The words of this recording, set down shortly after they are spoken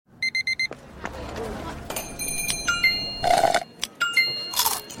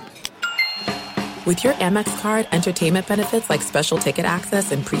With your Amex card, entertainment benefits like special ticket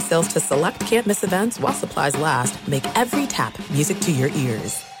access and pre-sales to select can't-miss events while supplies last make every tap music to your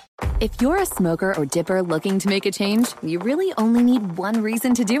ears. If you're a smoker or dipper looking to make a change, you really only need one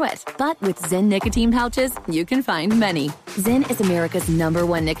reason to do it. But with Zyn nicotine pouches, you can find many. Zyn is America's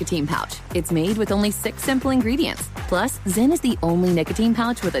 #1 nicotine pouch. It's made with only 6 simple ingredients. Plus, Zyn is the only nicotine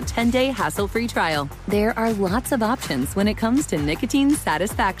pouch with a 10-day hassle-free trial. There are lots of options when it comes to nicotine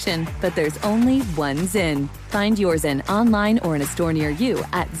satisfaction, but there's only one Zyn. Find your Zyn online or in a store near you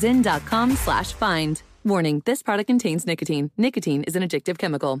at zyn.com/find. Warning, this product contains nicotine. Nicotine is an addictive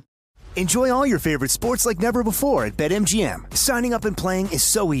chemical. Enjoy all your favorite sports like never before at BetMGM. Signing up and playing is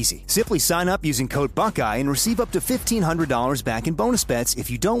so easy. Simply sign up using code Buckeye and receive up to $1,500 back in bonus bets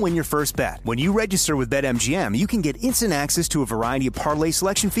if you don't win your first bet. When you register with BetMGM, you can get instant access to a variety of parlay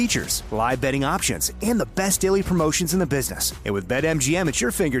selection features, live betting options, and the best daily promotions in the business. And with BetMGM at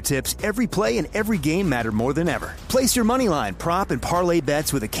your fingertips, every play and every game matter more than ever. Place your moneyline, prop, and parlay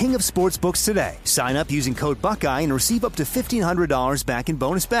bets with the king of sportsbooks today. Sign up using code Buckeye and receive up to $1,500 back in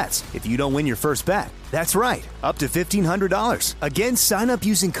bonus bets if you don't win your first bet. That's right, up to $1,500. Again, sign up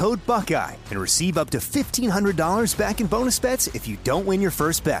using code Buckeye and receive up to $1,500 back in bonus bets if you don't win your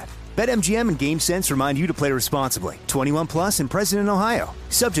first bet. BetMGM and GameSense remind you to play responsibly. 21 plus and present in Ohio.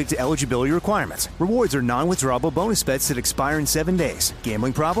 Subject to eligibility requirements. Rewards are non-withdrawable bonus bets that expire in 7 days.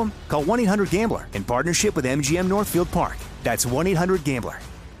 Gambling problem? Call 1-800-GAMBLER in partnership with MGM Northfield Park. That's 1-800-GAMBLER.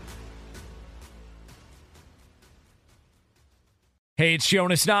 Hey, it's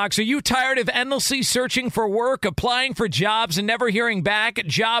Jonas Knox. Are you tired of endlessly searching for work, applying for jobs, and never hearing back?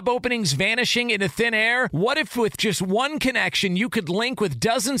 Job openings vanishing into thin air? What if with just one connection, you could link with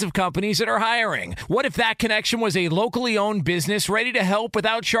dozens of companies that are hiring? What if that connection was a locally owned business ready to help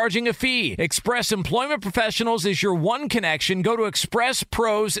without charging a fee? Express Employment Professionals is your one connection. Go to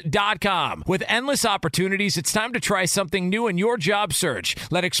expresspros.com. With endless opportunities, it's time to try something new in your job search.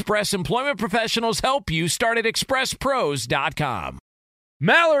 Let Express Employment Professionals help you. Start at expresspros.com.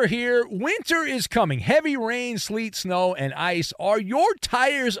 Maller here. Winter is coming. Heavy rain, sleet, snow, and ice. Are your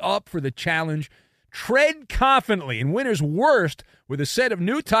tires up for the challenge? Tread confidently in winter's worst with a set of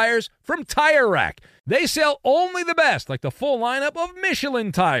new tires from Tire Rack. They sell only the best, like the full lineup of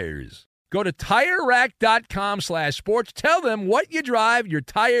Michelin tires. Go to TireRack.com/sports. Tell them what you drive. Your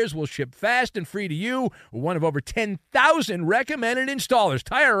tires will ship fast and free to you. One of over 10,000 recommended installers.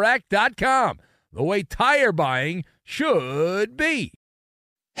 TireRack.com. The way tire buying should be.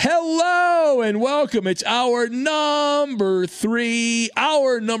 Hello and welcome. It's our number three of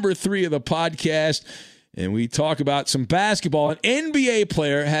the podcast, and we talk about some basketball. An NBA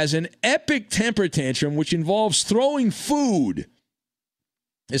player has an epic temper tantrum which involves throwing food.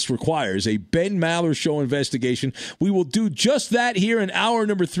 This requires a Ben Maller Show investigation. We will do just that here in hour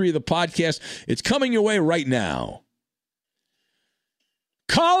number 3 of the podcast. It's coming your way right now.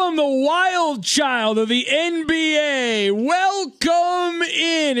 Call him the wild child of the NBA. Welcome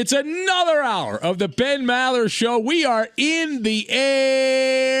in. It's another hour of the Ben Maller Show. We are in the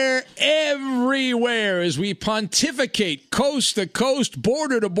air everywhere as we pontificate coast to coast,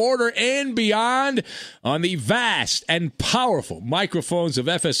 border to border, and beyond on the vast and powerful microphones of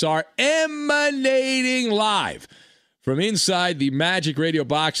FSR, emanating live from inside the Magic Radio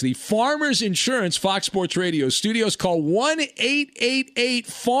box, the Farmers Insurance Fox Sports Radio studios. Call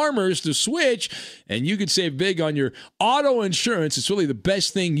 1-888-FARMERS to switch, and you can save big on your auto insurance. It's really the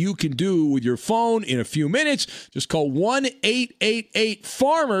best thing you can do with your phone in a few minutes. Just call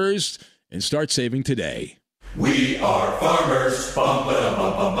 1-888-FARMERS and start saving today. We are farmers. Bum, ba-dum,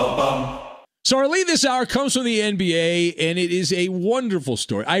 bum, bum, bum, bum. So our lead this hour comes from the NBA, and it is a wonderful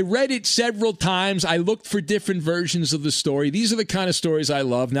story. I read it several times. I looked for different versions of the story. These are the kind of stories I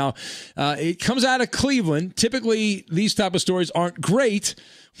love. Now, it comes out of Cleveland. Typically, these type of stories aren't great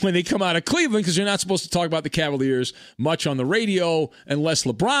when they come out of Cleveland because you're not supposed to talk about the Cavaliers much on the radio unless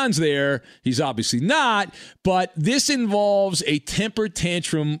LeBron's there. He's obviously not. But this involves a temper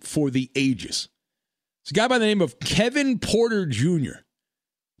tantrum for the ages. It's a guy by the name of Kevin Porter Jr.,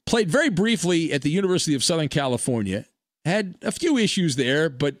 played very briefly at the University of Southern California, had a few issues there,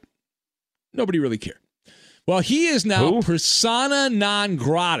 but nobody really cared. Well, he is now persona non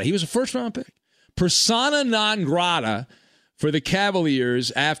grata. He was a first-round pick. Persona non grata for the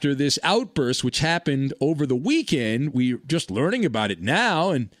Cavaliers after this outburst, which happened over the weekend. We're just learning about it now,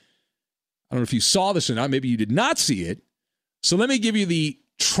 and I don't know if you saw this or not. Maybe you did not see it. So let me give you the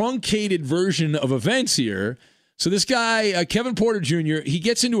truncated version of events here. So this guy, Kevin Porter Jr., he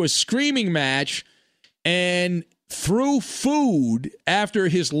gets into a screaming match and threw food after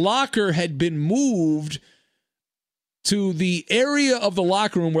his locker had been moved to the area of the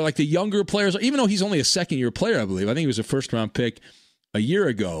locker room where like the younger players, even though he's only a second-year player, I believe. I think he was a first-round pick a year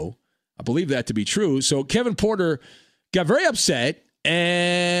ago. I believe that to be true. So Kevin Porter got very upset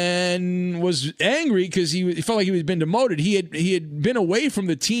and was angry because he felt like he had been demoted. He had been away from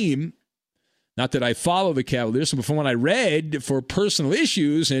the team. Not that I follow the Cavaliers, but from what I read, for personal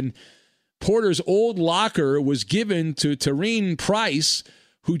issues, and Porter's old locker was given to Tareen Price,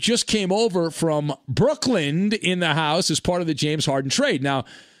 who just came over from Brooklyn in the house as part of the James Harden trade. Now,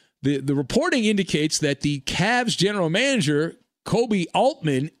 the reporting indicates that the Cavs general manager, Kobe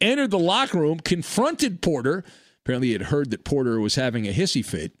Altman, entered the locker room, confronted Porter. Apparently he had heard that Porter was having a hissy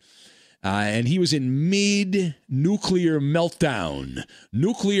fit. And he was in mid-nuclear meltdown.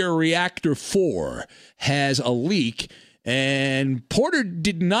 Nuclear reactor 4 has a leak. And Porter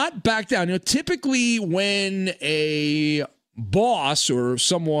did not back down. You know, typically when a boss or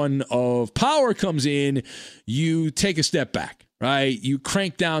someone of power comes in, you take a step back, right? You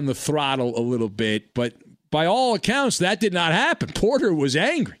crank down the throttle a little bit. But by all accounts, that did not happen. Porter was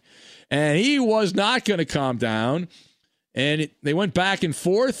angry, and he was not going to calm down. And they went back and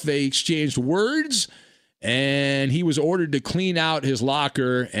forth. They exchanged words, and he was ordered to clean out his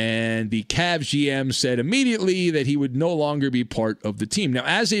locker. And the Cavs GM said immediately that he would no longer be part of the team. Now,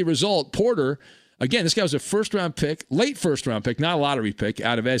 as a result, Porter, again, this guy was a first-round pick, late first-round pick, not a lottery pick,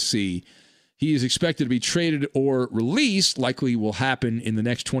 out of SC. He is expected to be traded or released, likely will happen in the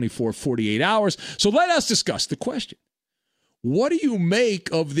next 24, 48 hours. So let us discuss the question. What do you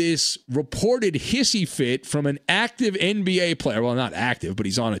make of this reported hissy fit from an active NBA player? Well, not active, but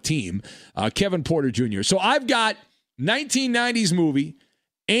he's on a team, Kevin Porter Jr. So I've got 1990s movie,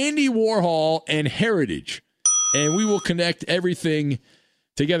 Andy Warhol, and Heritage. And we will connect everything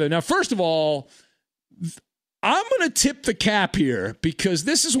together. Now, first of all, I'm going to tip the cap here because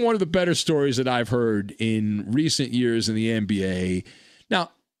this is one of the better stories that I've heard in recent years in the NBA. Now,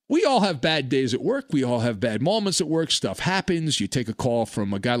 we all have bad days at work. We all have bad moments at work. Stuff happens. You take a call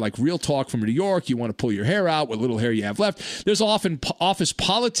from a guy like Real Talk from New York. You want to pull your hair out, what little hair you have left. There's often office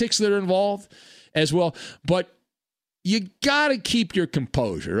politics that are involved as well. But you got to keep your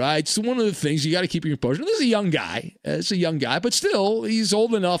composure, right? It's one of the things you got to keep your composure. This is a young guy. It's a young guy, but still, he's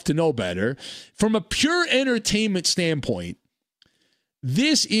old enough to know better. From a pure entertainment standpoint,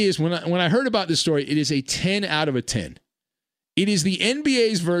 this is, when I heard about this story, it is a 10 out of a 10. It is the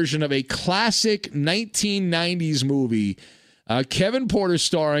NBA's version of a classic 1990s movie. Kevin Porter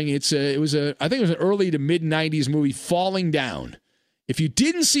starring. I think it was an early to mid 90s movie, Falling Down. If you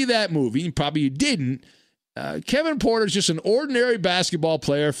didn't see that movie, probably you didn't. Kevin Porter is just an ordinary basketball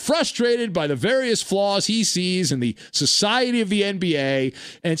player, frustrated by the various flaws he sees in the society of the NBA,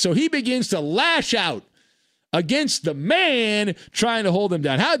 and so he begins to lash out against the man trying to hold him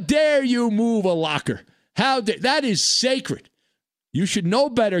down. How dare you move a locker? That is sacred. You should know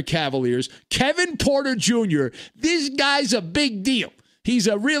better, Cavaliers. Kevin Porter Jr., this guy's a big deal. He's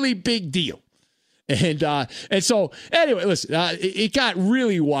a really big deal. And so, anyway, listen, it got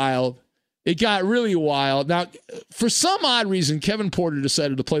really wild. It got really wild. Now, for some odd reason, Kevin Porter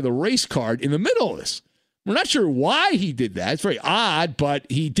decided to play the race card in the middle of this. We're not sure why he did that. It's very odd, but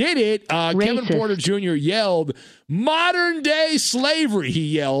he did it. Kevin Porter Jr. yelled, "Modern day slavery," he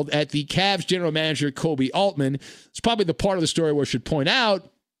yelled at the Cavs general manager, Kobe Altman. It's probably the part of the story where I should point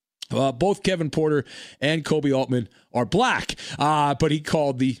out both Kevin Porter and Kobe Altman are black. But he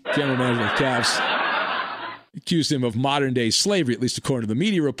called the general manager of the Cavs, accused him of modern-day slavery, at least according to the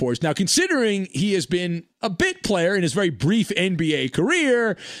media reports. Now, considering he has been a bit player in his very brief NBA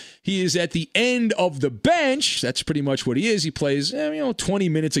career, he is at the end of the bench. That's pretty much what he is. He plays 20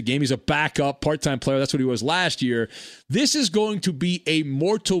 minutes a game. He's a backup, part-time player. That's what he was last year. This is going to be a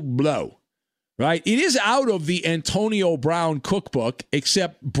mortal blow, right? It is out of the Antonio Brown cookbook,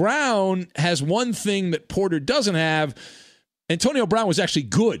 except Brown has one thing that Porter doesn't have. Antonio Brown was actually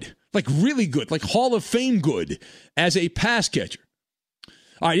good. Like really good, like Hall of Fame good as a pass catcher.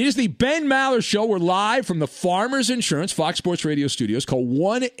 All right, it is the Ben Maller Show. We're live from the Farmers Insurance Fox Sports Radio studios. Call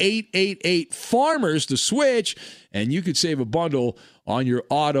 1-888-FARMERS to switch, and you could save a bundle on your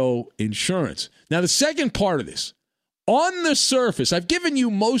auto insurance. Now, the second part of this, on the surface, I've given you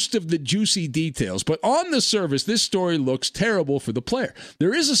most of the juicy details, but on the surface, this story looks terrible for the player.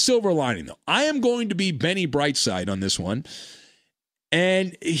 There is a silver lining, though. I am going to be Benny Brightside on this one.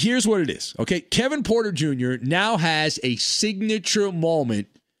 And here's what it is, okay? Kevin Porter Jr. now has a signature moment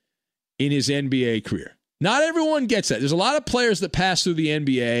in his NBA career. Not everyone gets that. There's a lot of players that pass through the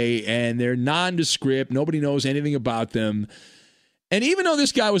NBA, and they're nondescript. Nobody knows anything about them. And even though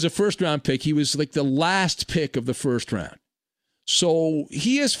this guy was a first-round pick, he was like the last pick of the first round. So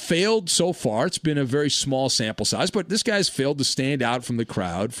he has failed so far. It's been a very small sample size, but this guy's failed to stand out from the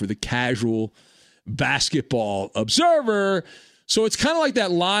crowd for the casual basketball observer. So it's kind of like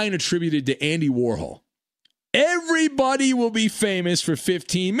that line attributed to Andy Warhol. Everybody will be famous for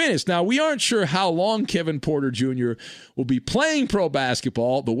 15 minutes. Now, we aren't sure how long Kevin Porter Jr. will be playing pro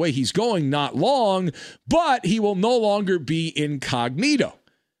basketball. The way he's going, not long, but he will no longer be incognito.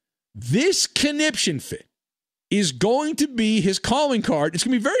 This conniption fit is going to be his calling card. It's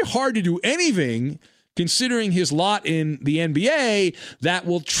going to be very hard to do anything, considering his lot in the NBA, that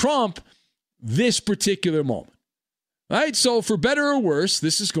will trump this particular moment. All right, so for better or worse,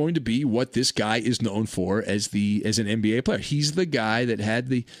 this is going to be what this guy is known for as an NBA player. He's the guy that had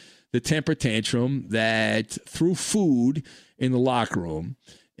the temper tantrum, that threw food in the locker room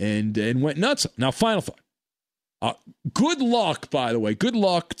and went nuts. Now, final thought. Good luck, by the way. Good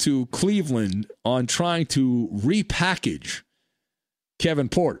luck to Cleveland on trying to repackage Kevin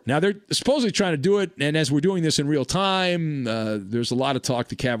Porter. Now, they're supposedly trying to do it, and as we're doing this in real time, there's a lot of talk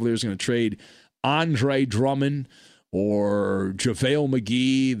the Cavaliers are going to trade Andre Drummond or JaVale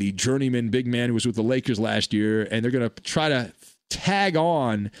McGee, the journeyman big man who was with the Lakers last year, and they're going to try to tag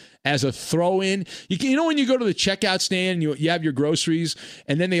on as a throw-in. You know when you go to the checkout stand, you have your groceries,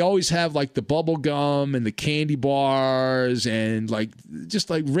 and then they always have like the bubble gum and the candy bars and just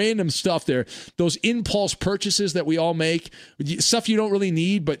random stuff there. Those impulse purchases that we all make, stuff you don't really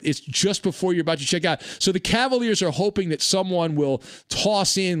need, but it's just before you're about to check out. So the Cavaliers are hoping that someone will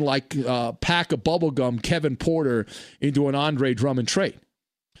toss in like a pack of bubble gum, Kevin Porter, into an Andre Drummond trade.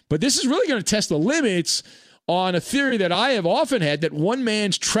 But this is really going to test the limits on a theory that I have often had, that one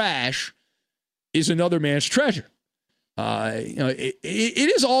man's trash is another man's treasure.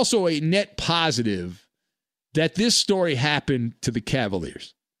 It is also a net positive that this story happened to the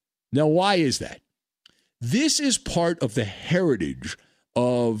Cavaliers. Now, why is that? This is part of the heritage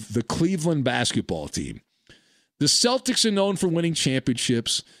of the Cleveland basketball team. The Celtics are known for winning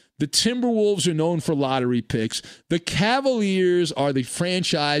championships. The Timberwolves are known for lottery picks. The Cavaliers are the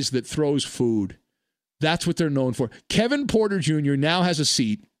franchise that throws food. That's what they're known for. Kevin Porter Jr. now has a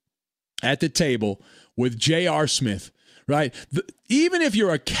seat at the table with J.R. Smith, right? Even if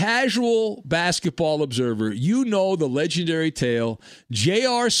you're a casual basketball observer, you know the legendary tale.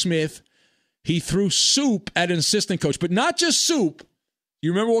 J.R. Smith, he threw soup at an assistant coach, but not just soup.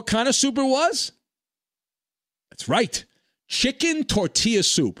 You remember what kind of soup it was? That's right. Chicken tortilla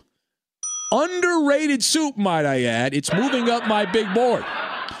soup. Underrated soup, might I add. It's moving up my big board.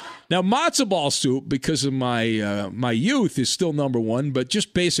 Now, matzo ball soup, because of my youth, is still number one, but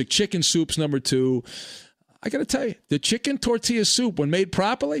just basic chicken soup's number two. I got to tell you, the chicken tortilla soup, when made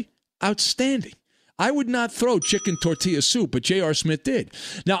properly, outstanding. I would not throw chicken tortilla soup, but J.R. Smith did.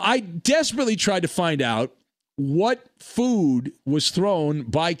 Now, I desperately tried to find out what food was thrown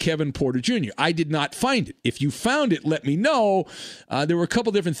by Kevin Porter Jr. I did not find it. If you found it, let me know. There were a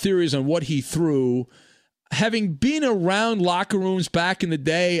couple different theories on what he threw. Having been around locker rooms back in the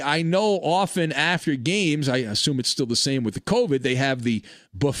day, I know often after games, I assume it's still the same with the COVID, they have the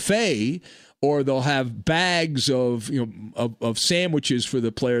buffet, or they'll have bags of sandwiches for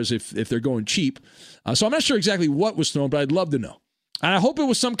the players if they're going cheap. So I'm not sure exactly what was thrown, but I'd love to know. And I hope it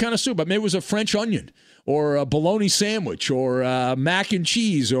was some kind of soup. Maybe it was a French onion, or a bologna sandwich, or mac and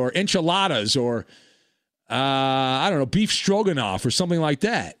cheese, or enchiladas, or I don't know, beef stroganoff, or something like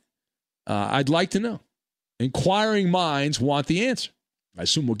that. I'd like to know. Inquiring minds want the answer. I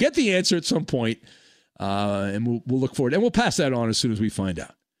assume we'll get the answer at some point, and we'll look forward. And we'll pass that on as soon as we find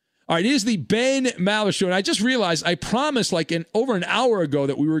out. All right, it is the Ben Maller Show, and I just realized I promised over an hour ago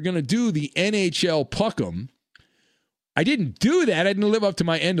that we were going to do the NHL Puck'em. I didn't do that. I didn't live up to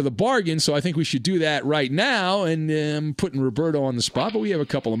my end of the bargain, so I think we should do that right now. And I'm putting Roberto on the spot, but we have a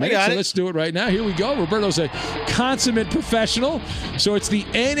couple of minutes, so let's do it right now. Here we go. Roberto's a consummate professional, so it's the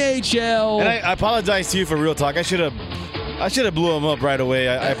NHL. And I apologize to you for real talk. I should have blew him up right away.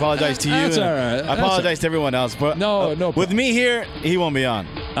 I apologize to you. That's all right. I apologize to everyone else. But no problem. With me here, he won't be on.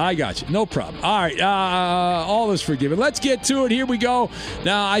 I got you. No problem. All right. All is forgiven. Let's get to it. Here we go.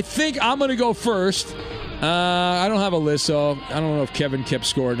 Now, I think I'm going to go first. I don't have a list, so I don't know if Kevin kept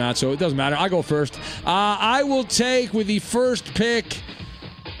score or not, so it doesn't matter. I go first. I will take with the first pick.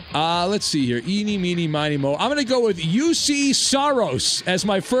 Let's see here. Eeny, meeny, miny, mo. I'm going to go with UC Saros as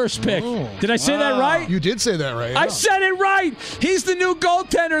my first pick. Oh, did I say that right? You did say that right. I said it right. He's the new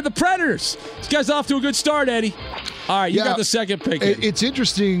goaltender of the Predators. This guy's off to a good start, Eddie. All right, you got the second pick. It's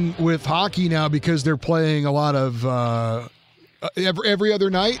interesting with hockey now because they're playing a lot of every other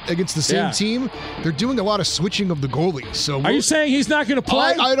night against the same team, they're doing a lot of switching of the goalies. So are you saying he's not going to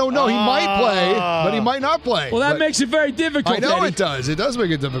play? I don't know. He might play, but he might not play. Well, that makes it very difficult. I know Eddie. it does. It does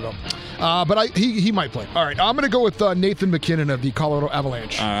make it difficult. But he might play. All right, I'm going to go with Nathan McKinnon of the Colorado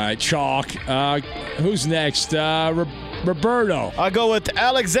Avalanche. All right, chalk. Who's next? Roberto. I'll go with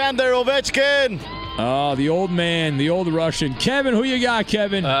Alexander Ovechkin. Oh, the old man, the old Russian. Kevin, who you got,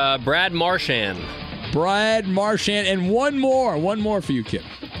 Kevin? Brad Marchand. Brad Marchand. And one more for you, Kip.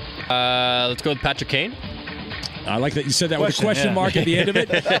 Let's go with Patrick Kane. I like that you said that with a question mark at the end of it.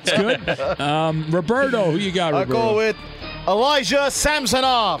 It's good. Roberto, who you got, Roberto? I'll go with Elijah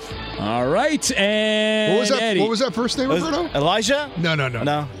Samsonov. All right, and what was that? Eddie. What was that first name, Roberto? Elijah?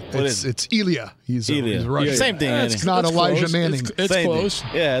 No. It's Ilya. He's Russian. Same thing. It's not Elijah close. Manning. It's close.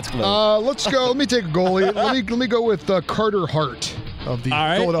 Yeah, it's close. Let's go. Let me take a goalie. let me go with Carter Hart of the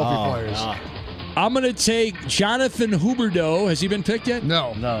Philadelphia Flyers. I'm going to take Jonathan Huberdeau. Has he been picked yet?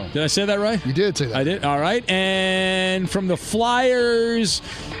 No. Did I say that right? You did say that. I did? All right. And from the Flyers,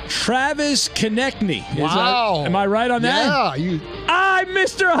 Travis Konechny. Wow. Am I right on that? Yeah. I'm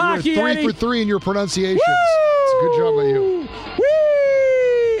Mr. Hockey, You're 3 Eddie. for 3 in your pronunciations. It's a good job by you.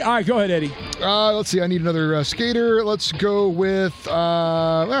 Whee! All right, go ahead, Eddie. Let's see. I need another skater. Let's go with,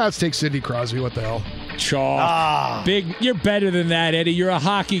 let's take Sidney Crosby. What the hell? Chalk. Big. You're better than that, Eddie. You're a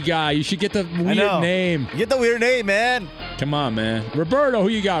hockey guy. You should get the weird name. Get the weird name, man. Come on, man. Roberto, who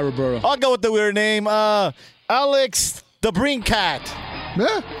you got, Roberto? I'll go with the weird name. Alex the Brinkat.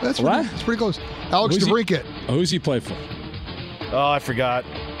 Yeah, that's pretty close. Alex DeBrincat. Who's he play for? Oh, I forgot.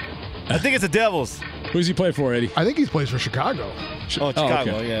 I think it's the Devils. Who's he play for, Eddie? I think he plays for Chicago.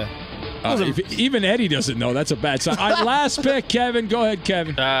 Chicago, okay. yeah. Even Eddie doesn't know. That's a bad sign. All right, last pick, Kevin. Go ahead,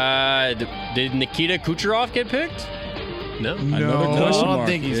 Kevin. Did Nikita Kucherov get picked? No. Another question I don't mark.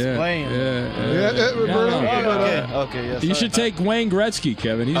 think he's playing. Roberto. Okay, yes. You should take Wayne Gretzky,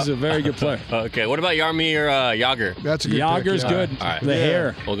 Kevin. He's a very good player. Okay, what about Jaromir Jagr? That's a good Yager's pick, yeah. good. All right. The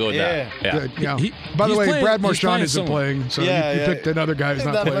hair. We'll go with that. Yeah. Good, yeah. By the he's way, playing- Brad he's Marchand playing isn't somewhere. playing, so Yeah, you yeah. picked another guy who's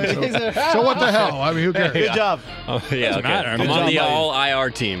not Not playing. playing. So what the hell? I mean, who cares? Good job. Yeah, okay. matter. I'm Good on job the by you. all-IR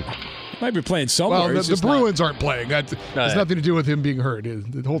team. Might be playing somewhere. Well, He's the just not- Bruins aren't playing. That has nothing to do with him being hurt.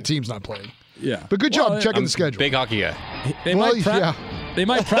 The whole team's not playing. Yeah. But good job Well, checking the schedule. Big hockey guy. They Well, might yeah. They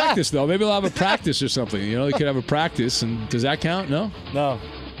might practice, though. Maybe they'll have a practice or something. You know, they could have a practice. And does that count? No? No.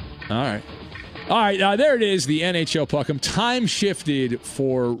 All right. All right, there it is, the NHL Puck'em. Time shifted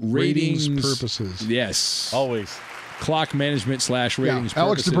for ratings purposes. Yes. Always. Clock management / ratings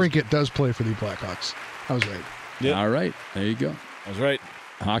Alex purposes. DeBrincat does play for the Blackhawks. I was right. Yep. All right, there you go. I was right.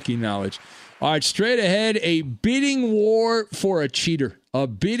 Hockey knowledge. All right, straight ahead, a bidding war for a cheater. A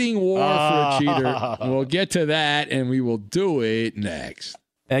bidding war for a cheater. We'll get to that, and we will do it next.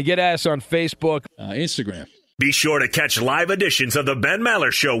 And get at us on Facebook, Instagram. Be sure to catch live editions of The Ben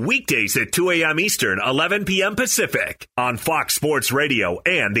Maller Show weekdays at 2 a.m. Eastern, 11 p.m. Pacific on Fox Sports Radio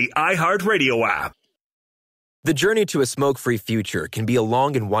and the iHeartRadio app. The journey to a smoke-free future can be a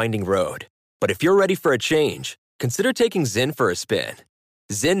long and winding road. But if you're ready for a change, consider taking Zyn for a spin.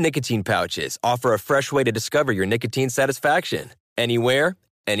 Zyn nicotine pouches offer a fresh way to discover your nicotine satisfaction. Anywhere,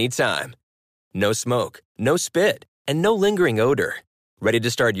 anytime. No smoke, no spit, and no lingering odor. Ready to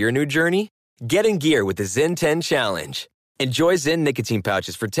start your new journey? Get in gear with the Zyn 10 Challenge. Enjoy Zyn nicotine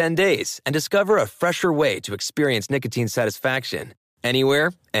pouches for 10 days and discover a fresher way to experience nicotine satisfaction.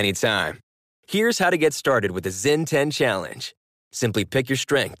 Anywhere, anytime. Here's how to get started with the Zyn 10 Challenge. Simply pick your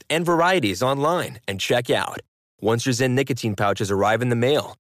strength and varieties online and check out. Once your Zyn nicotine pouches arrive in the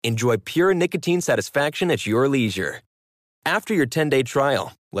mail, enjoy pure nicotine satisfaction at your leisure. After your 10-day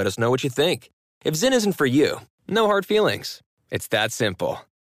trial, let us know what you think. If Zyn isn't for you, no hard feelings. It's that simple.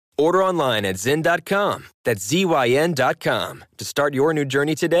 Order online at Zyn.com, that's ZYN.com, to start your new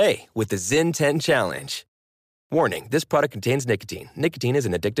journey today with the Zyn 10 Challenge. Warning, this product contains nicotine. Nicotine is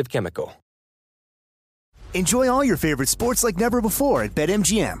an addictive chemical. Enjoy all your favorite sports like never before at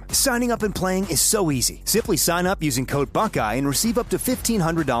BetMGM. Signing up and playing is so easy. Simply sign up using code Buckeye and receive up to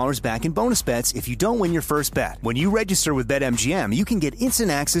 $1,500 back in bonus bets if you don't win your first bet. When you register with BetMGM, you can get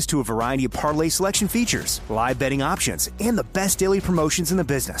instant access to a variety of parlay selection features, live betting options, and the best daily promotions in the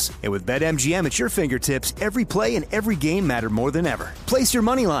business. And with BetMGM at your fingertips, every play and every game matter more than ever. Place your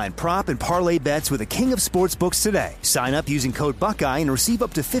moneyline, prop, and parlay bets with the king of sportsbooks today. Sign up using code Buckeye and receive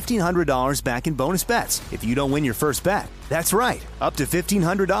up to $1,500 back in bonus bets if you don't win your first bet. That's right, up to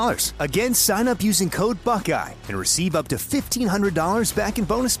 $1,500. Again, sign up using code Buckeye and receive up to $1,500 back in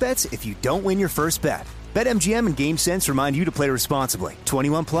bonus bets if you don't win your first bet. BetMGM and GameSense remind you to play responsibly.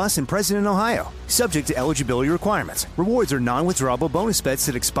 21 plus and present in Ohio. Subject to eligibility requirements. Rewards are non-withdrawable bonus bets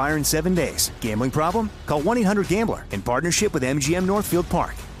that expire in 7 days. Gambling problem? Call 1-800-GAMBLER in partnership with MGM Northfield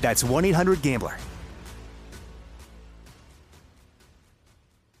Park. That's 1-800-GAMBLER.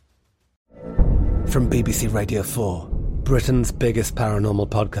 From BBC Radio 4, Britain's biggest paranormal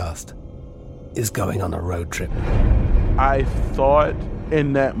podcast is going on a road trip. I thought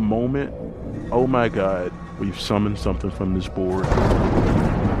in that moment, oh my God, we've summoned something from this board.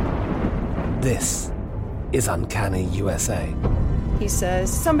 This is Uncanny USA. He says,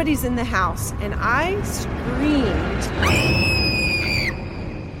 somebody's in the house, and I screamed.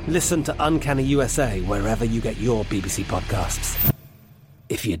 Listen to Uncanny USA wherever you get your BBC podcasts,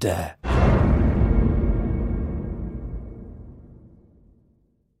 if you dare.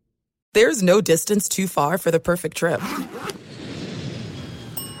 There's no distance too far for the perfect trip.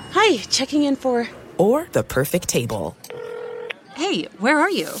 Hi, checking in for... Or the perfect table. Hey, where are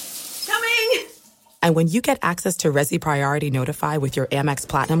you? Coming! And when you get access to Resi Priority Notify with your Amex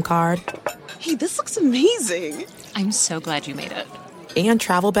Platinum card... Hey, this looks amazing. I'm so glad you made it. And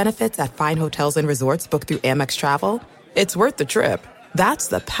travel benefits at fine hotels and resorts booked through Amex Travel, it's worth the trip. That's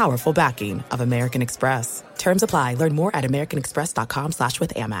the powerful backing of American Express. Terms apply. Learn more at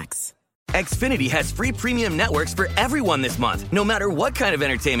americanexpress.com/withAmex. Xfinity has free premium networks for everyone this month, no matter what kind of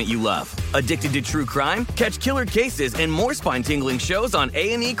entertainment you love. Addicted to true crime? Catch killer cases and more spine-tingling shows on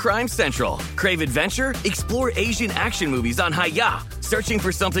A&E Crime Central. Crave adventure? Explore Asian action movies on Hi-YAH. Searching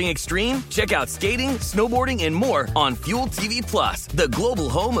for something extreme? Check out skating, snowboarding, and more on Fuel TV Plus, the global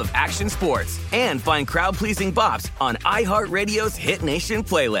home of action sports. And find crowd-pleasing bops on iHeartRadio's Hit Nation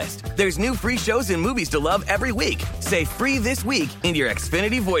playlist. There's new free shows and movies to love every week. Say free this week in your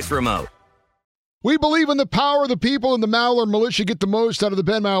Xfinity voice remote. We believe in the power of the people, and the Maller Militia get the most out of the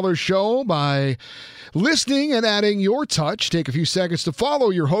Ben Maller Show by listening and adding your touch. Take a few seconds to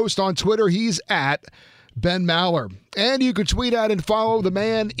follow your host on Twitter. He's at Ben Maller. And you can tweet out and follow the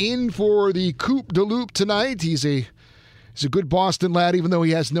man in for the Coupe de Loop tonight. He's a good Boston lad, even though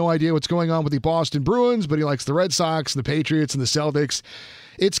he has no idea what's going on with the Boston Bruins, but he likes the Red Sox and the Patriots and the Celtics.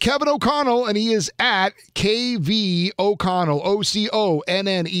 It's Kevin O'Connell, and he is at KV O'Connell, OCONNELL.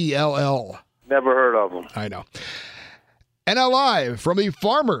 Never heard of them. I know. And now live from the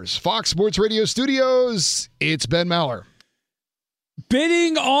Farmers Fox Sports Radio studios, it's Ben Maller.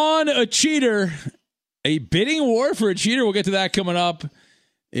 Bidding on a cheater. A bidding war for a cheater. We'll get to that coming up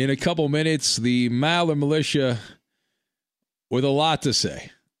in a couple minutes. The Maller Militia with a lot to say.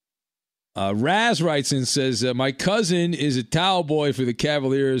 Raz writes in, says, my cousin is a towel boy for the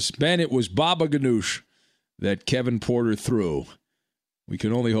Cavaliers. Ben, it was Baba Ganoush that Kevin Porter threw. We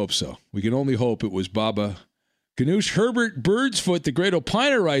can only hope so. We can only hope it was Baba Ganoush. Herbert Birdsfoot, the great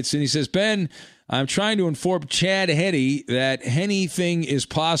opiner, writes in. He says, Ben, I'm trying to inform Chad Henne that anything is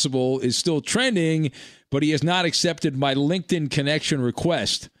possible is still trending, but he has not accepted my LinkedIn connection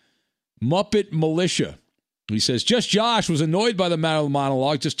request. Muppet Militia. He says, Just Josh was annoyed by the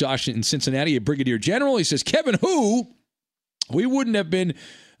monologue. Just Josh in Cincinnati, a brigadier general. He says, Kevin, we would have been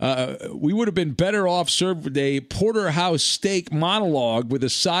better off served with a porterhouse steak monologue with a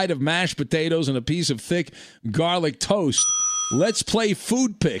side of mashed potatoes and a piece of thick garlic toast. Let's play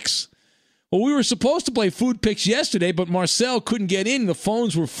food picks. Well, we were supposed to play food picks yesterday, but Marcel couldn't get in. The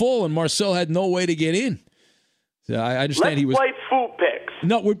phones were full, and Marcel had no way to get in. So I understand he was. Let's play food picks.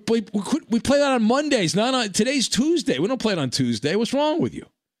 No, we play that on Mondays. Not on today's Tuesday. We don't play it on Tuesday. What's wrong with you?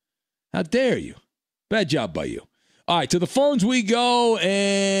 How dare you? Bad job by you. All right, to the phones we go,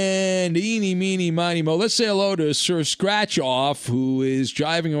 and eeny, meeny, miny, mo. Let's say hello to Sir Scratch-Off, who is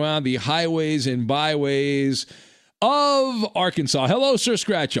driving around the highways and byways of Arkansas. Hello, Sir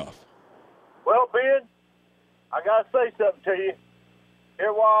Scratch-Off. Well, Ben, I got to say something to you. Here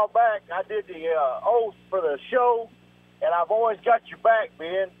a while back, I did the oath for the show, and I've always got your back,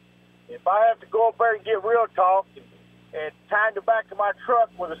 Ben. If I have to go up there and get real talk and tie the back of my truck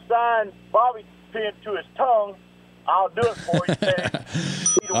with a signed bobby pin to his tongue, I'll do it for you, man.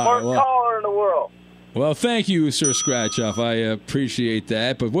 He's the worst caller in the world. Well, thank you, Sir Scratch-Off. I appreciate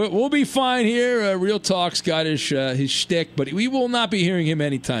that. But we'll be fine here. Real Talk's got his shtick, but we will not be hearing him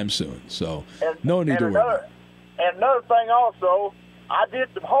anytime soon. So no need to worry. And another thing also, I did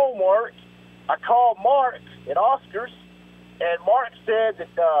some homework. I called Mark at Oscars, and Mark said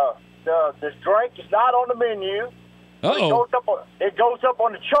that this drink is not on the menu. Uh-oh. It goes up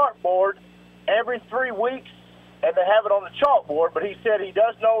on the chart board every 3 weeks, and they have it on the chalkboard. But he said he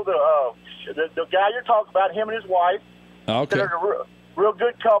does know the guy you're talking about, him and his wife. Okay. They're a real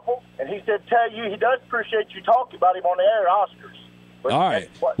good couple. And he said, tell you, he does appreciate you talking about him on the air at Oscars. All right.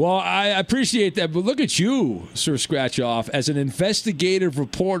 Well, I appreciate that, but look at you, Sir Scratch-Off, as an investigative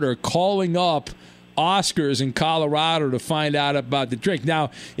reporter calling up Oscars in Colorado to find out about the drink. Now,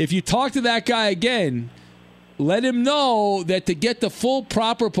 if you talk to that guy again, let him know that to get the full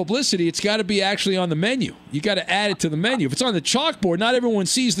proper publicity, it's got to be actually on the menu. You got to add it to the menu. If it's on the chalkboard, not everyone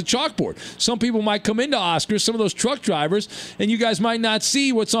sees the chalkboard. Some people might come into Oscars, some of those truck drivers, and you guys might not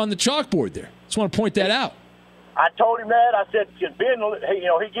see what's on the chalkboard there. Just want to point that out. I told him that. I said, Ben,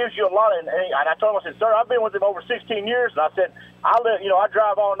 he gives you a lot of, and I told him, I said, sir, I've been with him over 16 years, and I said, I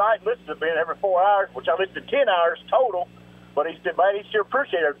drive all night and listen to Ben every 4 hours, which I listen to 10 hours total. But he said, man, he sure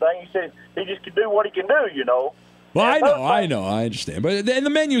appreciates everything. He said he just can do what he can do, Well, I know, I understand. But and the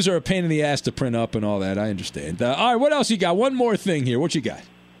menus are a pain in the ass to print up and all that. I understand. All right, what else you got? One more thing here. What you got?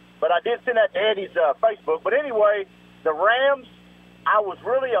 But I did send that to Eddie's Facebook. But anyway, the Rams, I was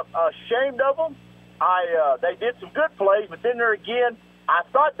really ashamed of them. They did some good plays, but then there again, I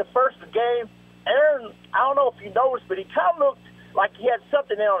thought the first game, Aaron, I don't know if you noticed, but he kind of looked like he had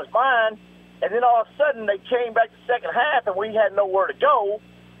something in on his mind. And then all of a sudden, they came back the second half, and we had nowhere to go.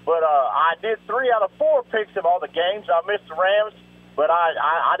 But I did 3 out of 4 picks of all the games. I missed the Rams, but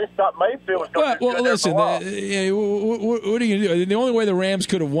I just thought Mayfield was going to do good. Well, listen, what are you going to do? The only way the Rams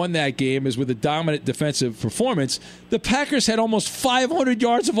could have won that game is with a dominant defensive performance. The Packers had almost 500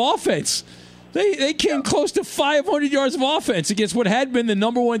 yards of offense. They came close to 500 yards of offense against what had been the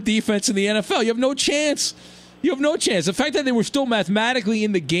number one defense in the NFL. You have no chance. You have no chance. The fact that they were still mathematically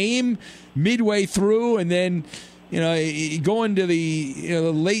in the game midway through, and then going to the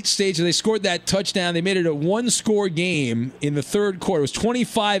late stage, they scored that touchdown. They made it a one-score game in the third quarter. It was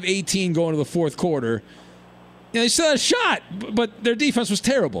 25-18 going to the fourth quarter. They still had a shot, but their defense was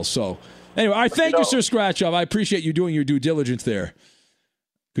terrible. So anyway, I thank you, Sir Scratch-Off. I appreciate you doing your due diligence there.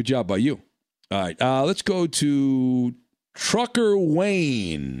 Good job by you. All right, let's go to Trucker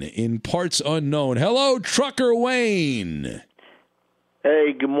Wayne in parts unknown. Hello, Trucker Wayne.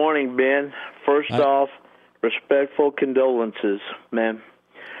 Hey, good morning, Ben. First off, respectful condolences, man.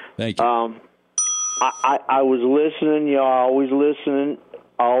 Thank you. I was listening. I always listen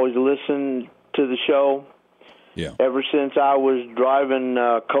to the show. Yeah. Ever since I was driving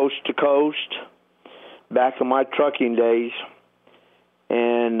coast to coast back in my trucking days.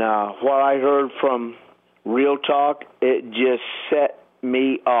 And what I heard from Real Talk, it just set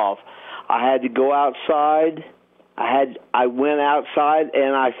me off. I had to go outside. I went outside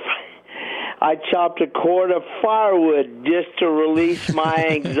and I chopped a cord of firewood just to release my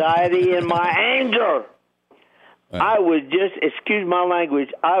anxiety and my anger. Right. I was just, excuse my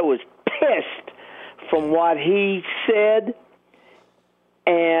language, I was pissed from what he said,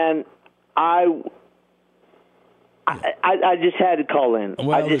 and I just had to call in.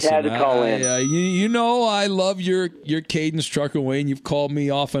 Well, I love your cadence, Trucker Wayne. You've called me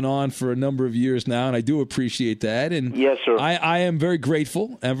off and on for a number of years now, and I do appreciate that. And yes, sir. I am very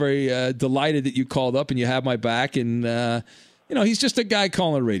grateful. I'm very delighted that you called up and you have my back. And he's just a guy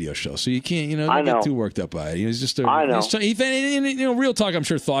calling a radio show, so you can't don't get too worked up by it. He's just I know. Real Talk. I'm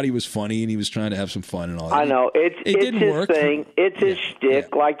sure thought he was funny and he was trying to have some fun and all that. I know it didn't his work. Thing. It's his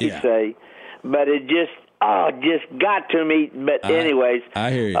shtick, like you say, but it just. Oh, just got to me. But anyways,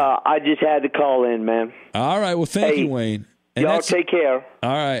 I hear you. I just had to call in, man. All right. Well, thank you, Wayne. And y'all take care.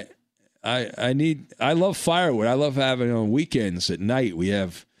 All right. I love firewood. I love having on weekends at night. We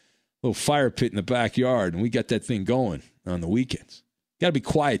have a little fire pit in the backyard, and we got that thing going on the weekends. Got to be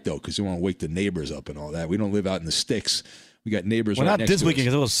quiet though, because we want to wake the neighbors up and all that. We don't live out in the sticks. We got neighbors. Well, right not next this to weekend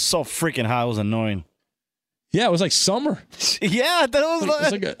us. because it was so freaking hot. It was annoying. Yeah, it was like summer. Yeah, that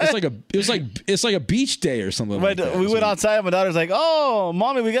was it's like a beach day or something. But like that. we went outside. And my daughter's like, "Oh,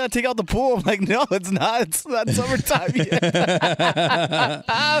 mommy, we gotta take out the pool." I'm like, "No, it's not. It's not summertime yet."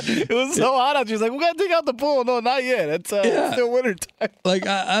 It was so hot out. She was like, "We gotta take out the pool." No, not yet. It's still wintertime. Like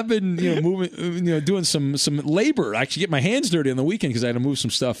I've been moving, doing some labor. I actually get my hands dirty on the weekend because I had to move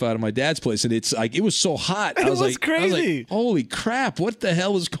some stuff out of my dad's place, and it's like it was so hot. It was crazy. I was like, holy crap! What the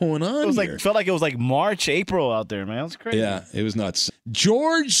hell is going on? It was here? felt like it was like March, April out there, man. It was crazy. Yeah, it was nuts.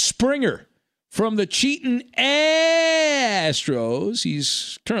 George Springer from the Cheatin' Astros.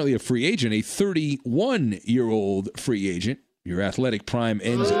 He's currently a free agent, a 31-year-old free agent. Your athletic prime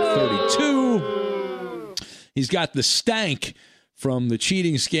ends at 32. He's got the stank from the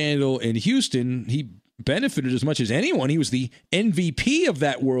cheating scandal in Houston. He benefited as much as anyone. He was the MVP of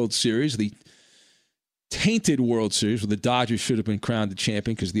that World Series, the tainted World Series where the Dodgers should have been crowned the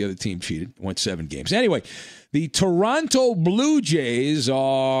champion because the other team cheated. Went 7 games. Anyway, the Toronto Blue Jays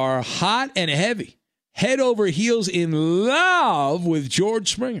are hot and heavy. Head over heels in love with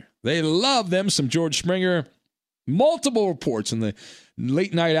George Springer. They love them some George Springer. multiple reports in the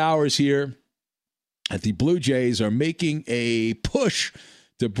late night hours here that the Blue Jays are making a push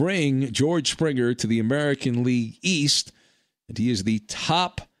to bring George Springer to the American League East. And he is the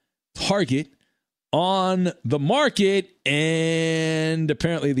top target on the market. And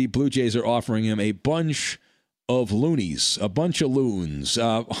apparently the Blue Jays are offering him a bunch of loonies, a bunch of loons.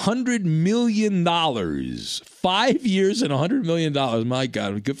 $100 million. 5 years and $100 million. My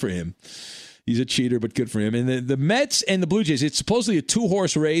God, good for him. He's a cheater, but good for him. And the Mets and the Blue Jays, it's supposedly a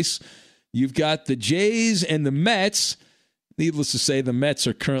two-horse race. You've got the Jays and the Mets. Needless to say, the Mets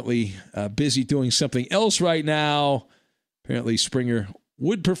are currently busy doing something else right now. Apparently, Springer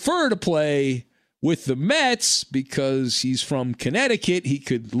would prefer to play with the Mets because he's from Connecticut. He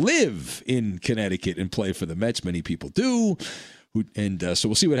could live in Connecticut and play for the Mets. Many people do. So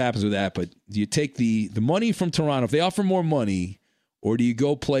we'll see what happens with that. But do you take the money from Toronto, if they offer more money, or do you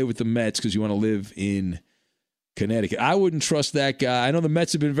go play with the Mets because you want to live in Connecticut? I wouldn't trust that guy. I know the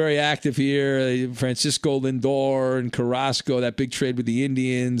Mets have been very active here. Francisco Lindor and Carrasco, that big trade with the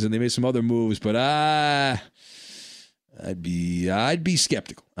Indians, and they made some other moves. But I'd be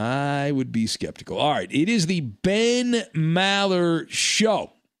skeptical. I would be skeptical. All right, it is the Ben Maller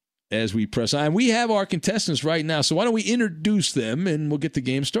Show as we press on. We have our contestants right now, so why don't we introduce them, and we'll get the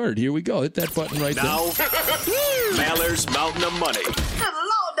game started. Here we go. Hit that button right now, there. Maller's Mountain of Money. Good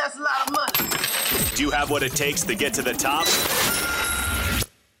Lord, that's a lot of money. Do you have what it takes to get to the top?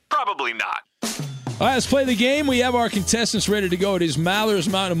 Probably not. All right, let's play the game. We have our contestants ready to go. It is Maller's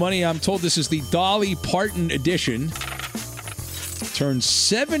Mountain of Money. I'm told this is the Dolly Parton edition. Turned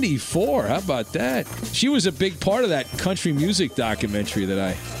 74. How about that? She was a big part of that country music documentary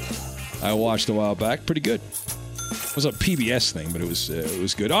that I watched a while back. Pretty good. It was a PBS thing, but it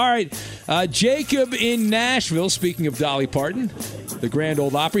was good. All right, Jacob in Nashville. Speaking of Dolly Parton, the Grand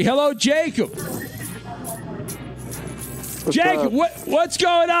Ole Opry. Hello, Jacob. Jacob, what's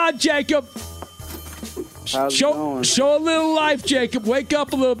going on, Jacob? Show a little life, Jacob. Wake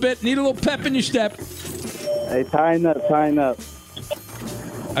up a little bit. Need a little pep in your step. Hey, tying up.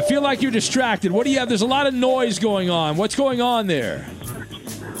 I feel like you're distracted. What do you have? There's a lot of noise going on. What's going on there?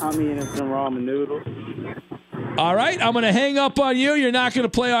 I'm eating some ramen noodles. All right, I'm going to hang up on you. You're not going to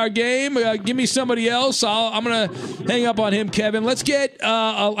play our game. Give me somebody else. I'm going to hang up on him, Kevin. Let's get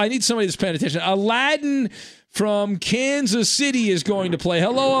I need somebody that's paying attention. Aladdin from Kansas City is going to play.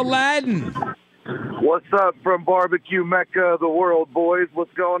 Hello, Aladdin. What's up from Barbecue Mecca of the world, boys?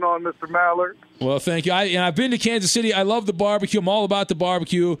 What's going on, Mr. Maller? Well, thank you. I've been to Kansas City. I love the barbecue. I'm all about the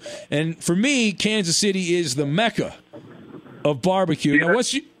barbecue. And for me, Kansas City is the Mecca of barbecue. Yeah. Now,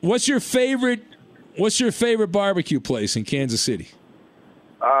 what's your favorite barbecue place in Kansas City?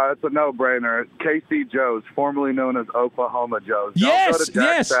 It's a no-brainer. It's KC Joe's, formerly known as Oklahoma Joe's. Yes, Don't go to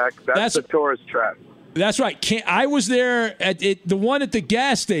Jack Stack. That's the tourist trap. That's right. I was there at the one at the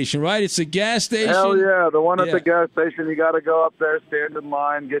gas station, right? It's a gas station. Hell yeah, the one at the gas station. You got to go up there, stand in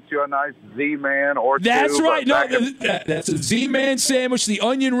line, get you a nice Z-Man or That's two. Right. No, that's a Z-Man sandwich, the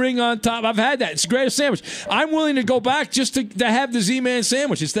onion ring on top. I've had that. It's the greatest sandwich. I'm willing to go back just to have the Z-Man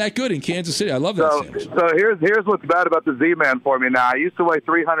sandwich. It's that good in Kansas City. I love that sandwich. So here's what's bad about the Z-Man for me now. I used to weigh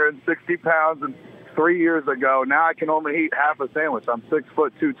 360 pounds 3 years ago. Now I can only eat half a sandwich. I'm 6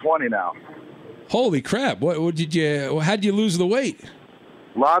 foot 220 now. Holy crap! What did you? How did you lose the weight?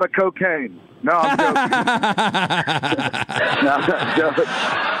 A lot of cocaine. No, I'm joking.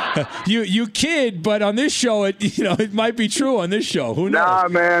 You kid, but on this show, it might be true on this show. Who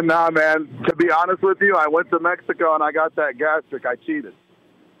knows? Nah, man. To be honest with you, I went to Mexico and I got that gastric. I cheated.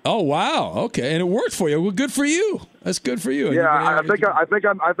 Oh wow! Okay, and it worked for you. Well, good for you. That's good for you. Yeah, I think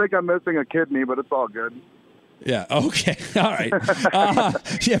I'm missing a kidney, but it's all good. Yeah, okay. All right.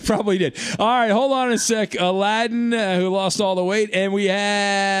 Yeah, probably did. All right, hold on a sec. Aladdin, who lost all the weight, and we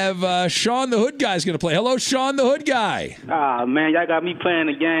have Sean the Hood Guy is going to play. Hello, Sean the Hood Guy. Man, y'all got me playing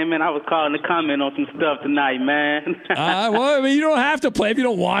the game, man. I was calling to comment on some stuff tonight, man. Well, I mean, you don't have to play if you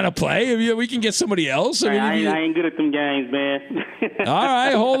don't want to play. I mean, we can get somebody else. I ain't good at them games, man. All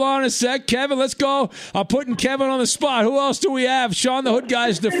right, hold on a sec. Kevin, let's go. I'm putting Kevin on the spot. Who else do we have? Sean the Hood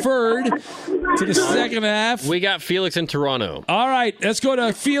Guy's deferred to the second half. We got Felix in Toronto. All right, let's go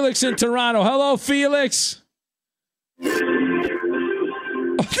to Felix in Toronto. Hello, Felix.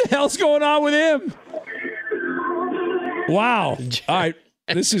 What the hell's going on with him? Wow. All right,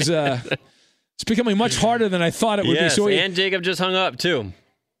 this is it's becoming much harder than I thought it would be. So and Jacob just hung up, too.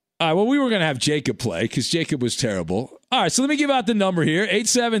 All right, well, we were going to have Jacob play because Jacob was terrible. All right, so let me give out the number here,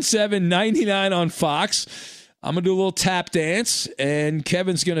 877-99 on Fox. I'm going to do a little tap dance, and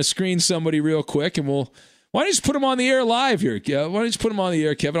Kevin's going to screen somebody real quick, and why don't you just put him on the air live here? Why don't you just put him on the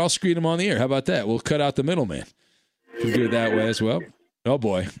air, Kevin? I'll screen him on the air. How about that? We'll cut out the middleman. Can do it that way as well. Oh,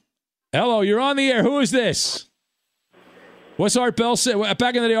 boy. Hello, you're on the air. Who is this? What's Art Bell say?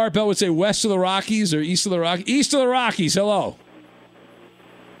 Back in the day, Art Bell would say west of the Rockies or east of the Rockies. East of the Rockies. Hello.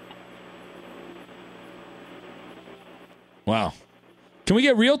 Wow. Can we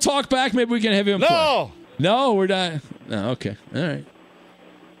get Real Talk back? Maybe we can have him play. No, we're not. No, okay. All right.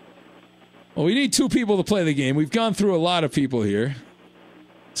 Well, we need two people to play the game. We've gone through a lot of people here.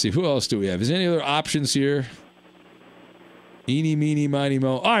 Let's see, who else do we have? Is there any other options here? Eeny, meeny, miny,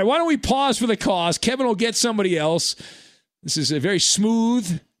 mo. All right, why don't we pause for the cause? Kevin will get somebody else. This is a very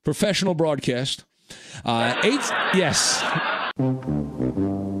smooth, professional broadcast. Yes.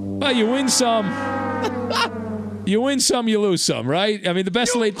 Well, you win some. You win some, you lose some, right? I mean, the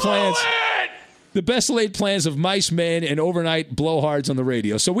best laid plans. The best laid plans of mice, men, and overnight blowhards on the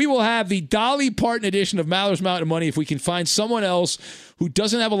radio. So we will have the Dolly Parton edition of Maller's Mountain Money if we can find someone else who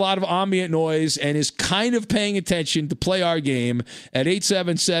doesn't have a lot of ambient noise and is kind of paying attention to play our game at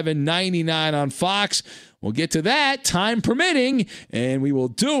 877-99 on Fox. We'll get to that, time permitting, and we will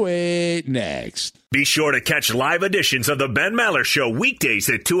do it next. Be sure to catch live editions of the Ben Maller Show weekdays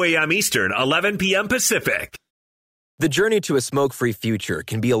at 2 a.m. Eastern, 11 p.m. Pacific. The journey to a smoke-free future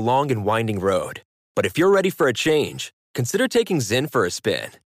can be a long and winding road. But if you're ready for a change, consider taking Zyn for a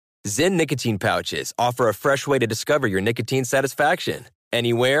spin. Zyn nicotine pouches offer a fresh way to discover your nicotine satisfaction.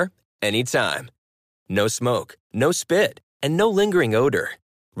 Anywhere, anytime. No smoke, no spit, and no lingering odor.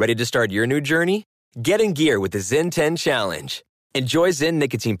 Ready to start your new journey? Get in gear with the Zyn 10 Challenge. Enjoy Zyn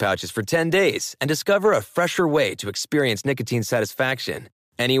nicotine pouches for 10 days and discover a fresher way to experience nicotine satisfaction.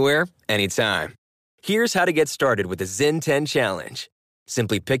 Anywhere, anytime. Here's how to get started with the Zyn 10 Challenge.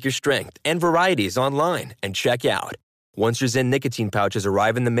 Simply pick your strength and varieties online and check out. Once your Zyn nicotine pouches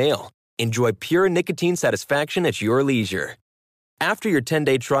arrive in the mail, enjoy pure nicotine satisfaction at your leisure. After your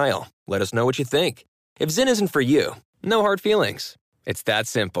 10-day trial, let us know what you think. If Zyn isn't for you, no hard feelings. It's that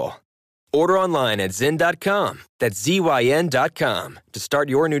simple. Order online at Zyn.com, that's ZYN.com, to start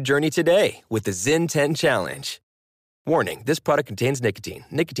your new journey today with the Zyn 10 Challenge. Warning, this product contains nicotine.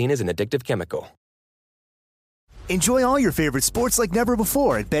 Nicotine is an addictive chemical. Enjoy all your favorite sports like never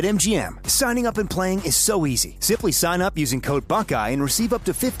before at BetMGM. Signing up and playing is so easy. Simply sign up using code Buckeye and receive up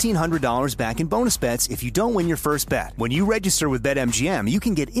to $1,500 back in bonus bets if you don't win your first bet. When you register with BetMGM, you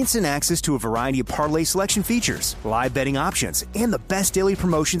can get instant access to a variety of parlay selection features, live betting options, and the best daily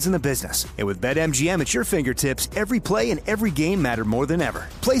promotions in the business. And with BetMGM at your fingertips, every play and every game matter more than ever.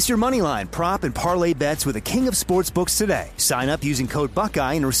 Place your moneyline, prop, and parlay bets with the king of sportsbooks today. Sign up using code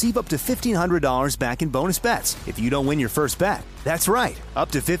Buckeye and receive up to $1,500 back in bonus bets if you don't win your first bet. That's right, up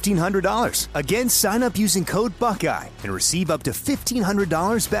to $1,500. Again, sign up using code Buckeye and receive up to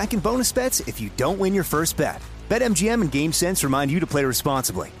 $1,500 back in bonus bets if you don't win your first bet. BetMGM and GameSense remind you to play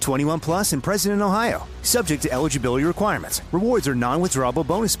responsibly. 21 plus and present in Ohio. Subject to eligibility requirements. Rewards are non-withdrawable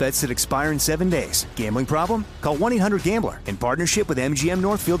bonus bets that expire in 7 days. Gambling problem? Call 1-800-GAMBLER in partnership with MGM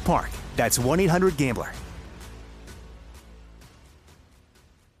Northfield Park. That's 1-800-GAMBLER.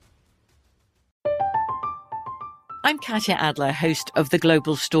 I'm Katya Adler, host of The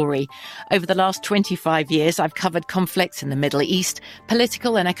Global Story. Over the last 25 years, I've covered conflicts in the Middle East,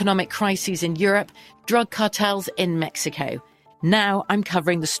 political and economic crises in Europe, drug cartels in Mexico. Now I'm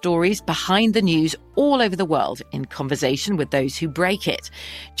covering the stories behind the news all over the world in conversation with those who break it.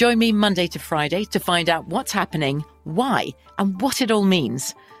 Join me Monday to Friday to find out what's happening, why, and what it all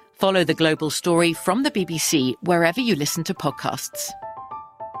means. Follow The Global Story from the BBC wherever you listen to podcasts.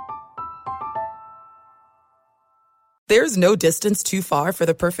 There's no distance too far for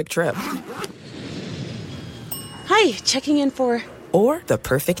the perfect trip. Hi, checking in for... Or the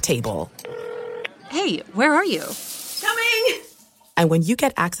perfect table. Hey, where are you? Coming! And when you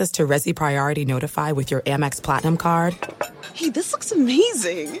get access to Resi Priority Notify with your Amex Platinum card... Hey, this looks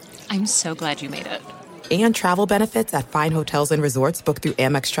amazing. I'm so glad you made it. And travel benefits at fine hotels and resorts booked through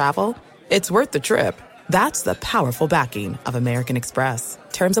Amex Travel, it's worth the trip. That's the powerful backing of American Express.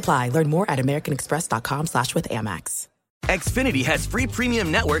 Terms apply. Learn more at americanexpress.com/withAmex. Xfinity has free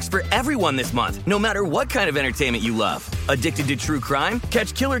premium networks for everyone this month, no matter what kind of entertainment you love. Addicted to true crime?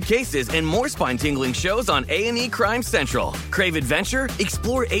 Catch killer cases and more spine-tingling shows on A&E Crime Central. Crave adventure?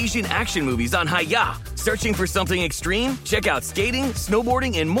 Explore Asian action movies on Hi-Ya. Searching for something extreme? Check out skating,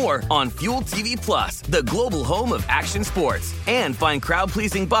 snowboarding, and more on Fuel TV Plus, the global home of action sports. And find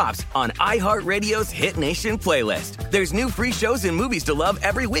crowd-pleasing bops on iHeartRadio's Hit Nation playlist. There's new free shows and movies to love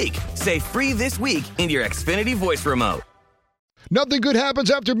every week. Say free this week in your Xfinity voice remote. Nothing good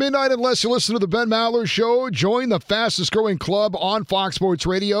happens after midnight unless you listen to the Ben Maller Show. Join the fastest-growing club on Fox Sports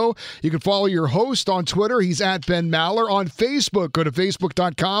Radio. You can follow your host on Twitter. He's at Ben Maller. On Facebook, go to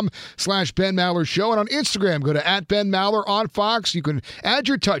facebook.com/Ben Maller Show. And on Instagram, go to @Ben Maller on Fox. You can add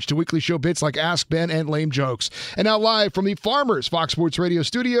your touch to weekly show bits like Ask Ben and Lame Jokes. And now live from the Farmers Fox Sports Radio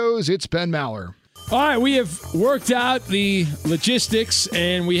studios, it's Ben Maller. All right, we have worked out the logistics,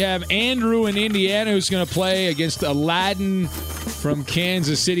 and we have Andrew in Indiana who's going to play against Aladdin from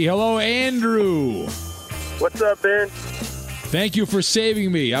Kansas City. Hello, Andrew. What's up, Ben? Thank you for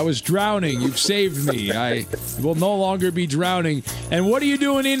saving me. I was drowning. You've saved me. I will no longer be drowning. And what do you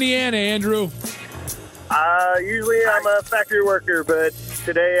do in Indiana, Andrew? Usually I'm a factory worker, but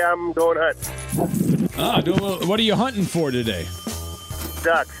today I'm going hunting. What are you hunting for today?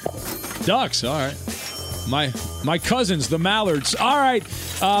 Ducks, all right. My cousins, the Mallards. All right,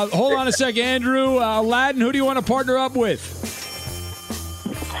 hold on a sec, Andrew. Aladdin, who do you want to partner up with?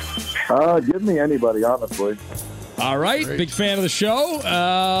 Give me anybody, honestly. All right, big fan of the show.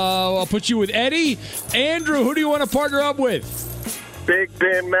 I'll put you with Eddie. Andrew, who do you want to partner up with? Big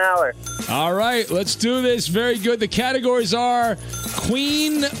Ben Maller. All right, let's do this. Very good. The categories are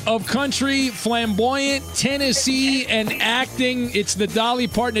Queen of Country, Flamboyant, Tennessee, and Acting. It's the Dolly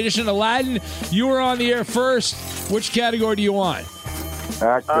Parton edition. Aladdin, you were on the air first. Which category do you want?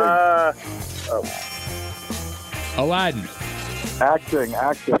 Acting. Aladdin. Acting.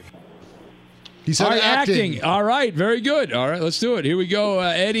 He said acting. All right, very good. All right, let's do it. Here we go,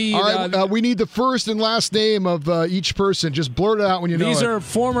 Eddie. All right, we need the first and last name of each person. Just blurt it out when you know it. These are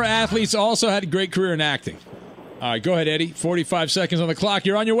former athletes, also had a great career in acting. All right, go ahead, Eddie. 45 seconds on the clock.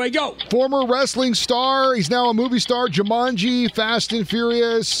 You're on your way. Go. Former wrestling star. He's now a movie star. Jumanji, Fast and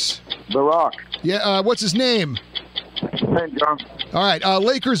Furious. The Rock. Yeah, what's his name? St. John. All right,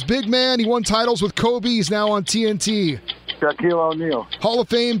 Lakers big man. He won titles with Kobe. He's now on TNT. Shaquille O'Neal. Hall of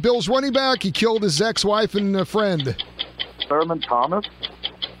Fame Bills running back. He killed his ex-wife and a friend. Thurman Thomas.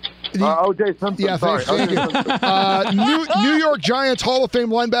 O.J. Simpson. Yeah, thank you. New York Giants Hall of Fame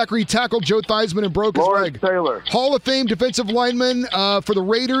linebacker. He tackled Joe Theismann and broke his leg. Taylor. Hall of Fame defensive lineman for the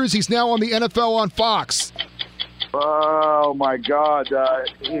Raiders. He's now on the NFL on Fox. Oh, my God.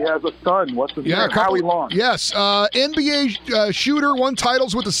 He has a son. What's his name? Howie Long. Yes. NBA shooter, won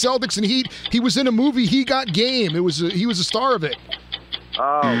titles with the Celtics and Heat. He was in a movie, He Got Game. He was a star of it.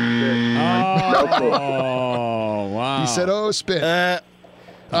 Oh, shit. Oh, wow. He said, spit.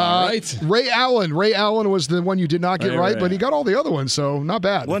 All right. Ray Allen. Ray Allen was the one you did not get right, but he got all the other ones, so not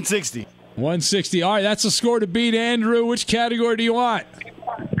bad. 160. 160. All right, that's a score to beat, Andrew. Which category do you want?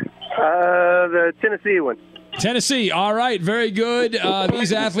 The Tennessee one. Tennessee. All right, very good.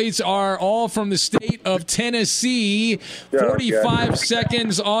 These athletes are all from the state of Tennessee. 45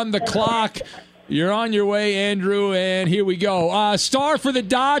 seconds on the clock. You're on your way, Andrew, and here we go. Star for the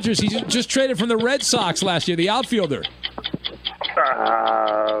Dodgers. He just traded from the Red Sox last year, the outfielder.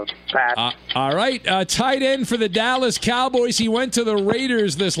 Pass. All right. Tight end for the Dallas Cowboys. He went to the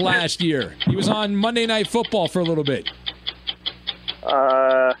Raiders this last year. He was on Monday Night Football for a little bit.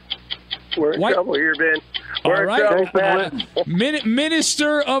 We're in trouble here, Ben. All right.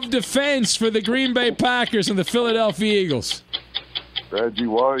 Minister of Defense for the Green Bay Packers and the Philadelphia Eagles. Reggie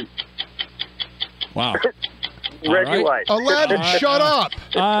White. Wow. Reggie White. Aladdin, shut up.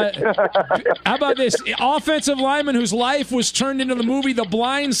 How about this? Offensive lineman whose life was turned into the movie The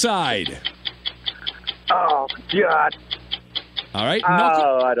Blind Side. Oh, God. All right.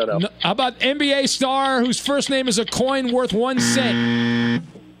 I don't know. How about NBA star whose first name is a coin worth 1 cent?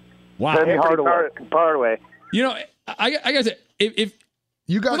 Wow. Hardaway. You know, I got to if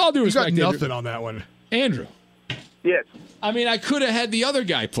you got, with all due respect, you got nothing Andrew, on that one. Andrew. Yes. I mean, I could have had the other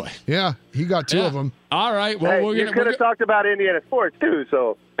guy play. Yeah, he got two of them. All right. Well, you could have talked about Indiana sports too.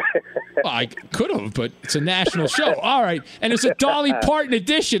 So. Well, I could have, but it's a national show. All right, and it's a Dolly Parton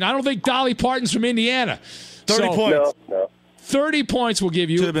edition. I don't think Dolly Parton's from Indiana. 30 points. No. 30 points will give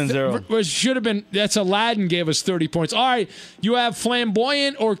you. Should have been 0. Should have been. That's Aladdin gave us 30 points. All right, you have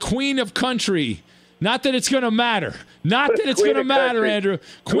Flamboyant or Queen of Country. Not that it's going to matter. Not that it's going to matter, Andrew.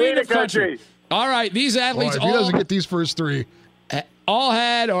 Queen of Country. All right, these athletes if he doesn't get these first three. All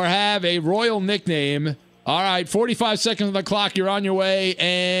had or have a royal nickname. All right, 45 seconds on the clock. You're on your way.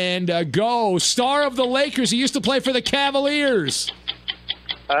 And go. Star of the Lakers. He used to play for the Cavaliers.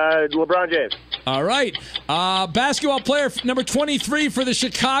 LeBron James. All right. Basketball player number 23 for the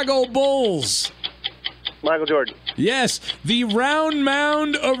Chicago Bulls. Michael Jordan. Yes. The round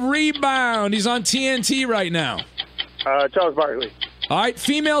mound of rebound. He's on TNT right now. Charles Barkley. All right.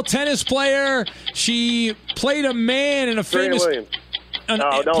 Female tennis player. She played a man in a famous... Williams.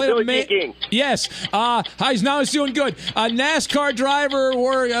 Billie Jean King. Yes. He's doing good. A NASCAR driver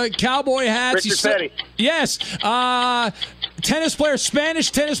wore cowboy hats. Richard Petty. Yes.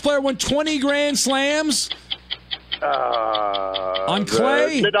 Spanish tennis player won 20 Grand Slams. On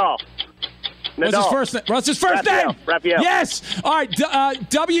clay. Nadal. What's his first name? Raphael. Yes. All right.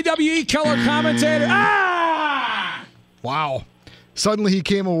 WWE color commentator. Wow. Suddenly he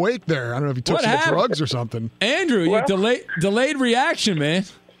came awake there. I don't know if he took some drugs or something. Andrew, you delayed reaction, man.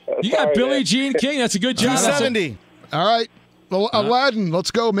 You got Billie Jean King. That's a good job. 270. All right. Well, Aladdin, let's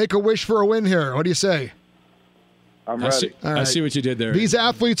go. Make a wish for a win here. What do you say? I'm ready. I see what you did there. These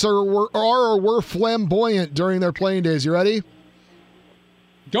athletes are or were flamboyant during their playing days. You ready?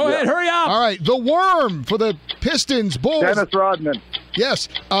 Go ahead. Hurry up. All right. The Worm for the Pistons. Bulls. Dennis Rodman. Yes.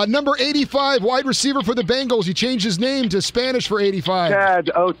 Number 85, wide receiver for the Bengals. He changed his name to Spanish for 85. Chad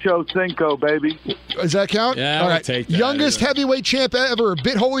Ochocinco, baby. Does that count? Yeah, All I'll right. take that. Youngest heavyweight champ ever.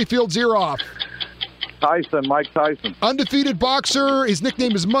 Bit Holyfield's ear off. Mike Tyson. Undefeated boxer. His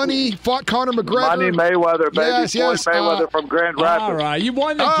nickname is Money. Fought Conor McGregor. Money Mayweather, baby. Yes, yes. Floyd Mayweather from Grand Rapids. All right, you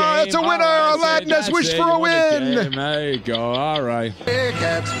won the game. That's a winner. Aladdin has wished for a win. There you go. All right.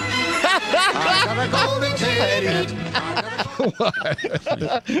 That's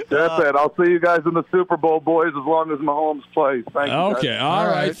it. I'll see you guys in the Super Bowl, boys, as long as Mahomes plays. Thank you. Okay. Guys. All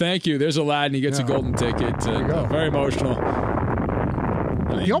right. Thank you. There's Aladdin. He gets a golden ticket. Very emotional.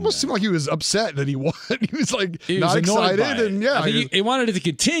 He almost seemed like he was upset that he won. He was like He not was annoyed excited, by it. and I think he wanted it to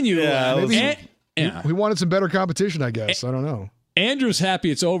continue. Maybe he wanted some better competition. I guess I don't know. Andrew's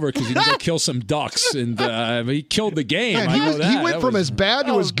happy it's over because he can go kill some ducks, and he killed the game. Man, he went from as bad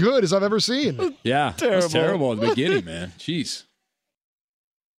to as good as I've ever seen. Yeah, it was terrible at the beginning, man. Jeez.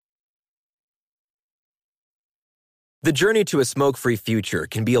 The journey to a smoke-free future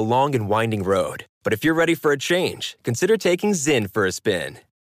can be a long and winding road. But if you're ready for a change, consider taking Zyn for a spin.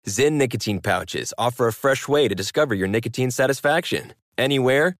 Zyn nicotine pouches offer a fresh way to discover your nicotine satisfaction.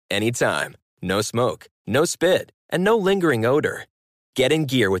 Anywhere, anytime. No smoke, no spit, and no lingering odor. Get in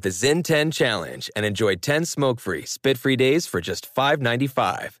gear with the Zyn 10 Challenge and enjoy 10 smoke-free, spit-free days for just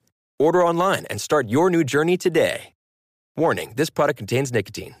 $5.95. Order online and start your new journey today. Warning, this product contains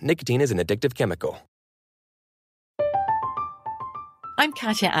nicotine. Nicotine is an addictive chemical. I'm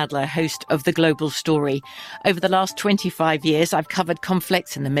Katya Adler, host of The Global Story. Over the last 25 years, I've covered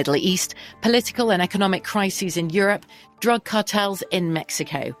conflicts in the Middle East, political and economic crises in Europe, drug cartels in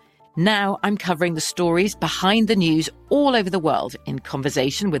Mexico. Now I'm covering the stories behind the news all over the world in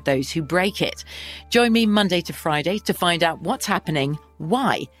conversation with those who break it. Join me Monday to Friday to find out what's happening,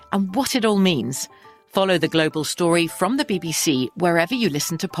 why, and what it all means. Follow The Global Story from the BBC wherever you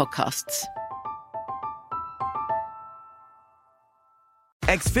listen to podcasts.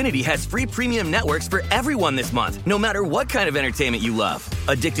 Xfinity has free premium networks for everyone this month, no matter what kind of entertainment you love.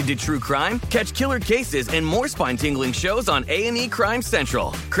 Addicted to true crime? Catch killer cases and more spine-tingling shows on A&E Crime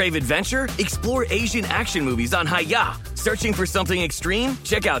Central. Crave adventure? Explore Asian action movies on Hi-Ya. Searching for something extreme?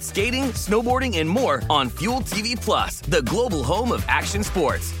 Check out skating, snowboarding, and more on Fuel TV Plus, the global home of action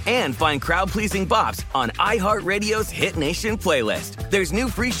sports. And find crowd-pleasing bops on iHeartRadio's Hit Nation playlist. There's new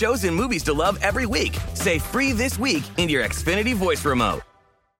free shows and movies to love every week. Say free this week in your Xfinity voice remote.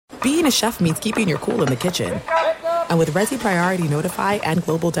 Being a chef means keeping your cool in the kitchen. And with Resi Priority Notify and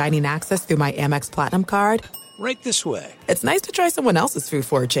Global Dining Access through my Amex Platinum card, right this way. It's nice to try someone else's food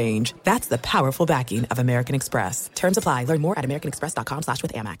for a change. That's the powerful backing of American Express. Terms apply. Learn more at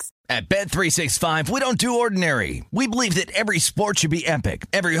americanexpress.com/withAmex. At Bet365, we don't do ordinary. We believe that every sport should be epic.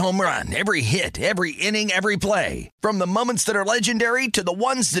 Every home run, every hit, every inning, every play. From the moments that are legendary to the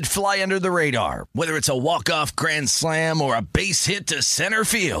ones that fly under the radar. Whether it's a walk-off grand slam or a base hit to center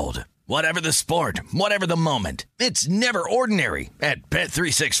field. Whatever the sport, whatever the moment, it's never ordinary at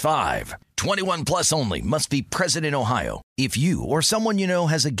Bet365. 21 plus only. Must be present in Ohio. If you or someone you know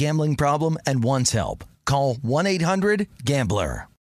has a gambling problem and wants help, call 1-800-GAMBLER.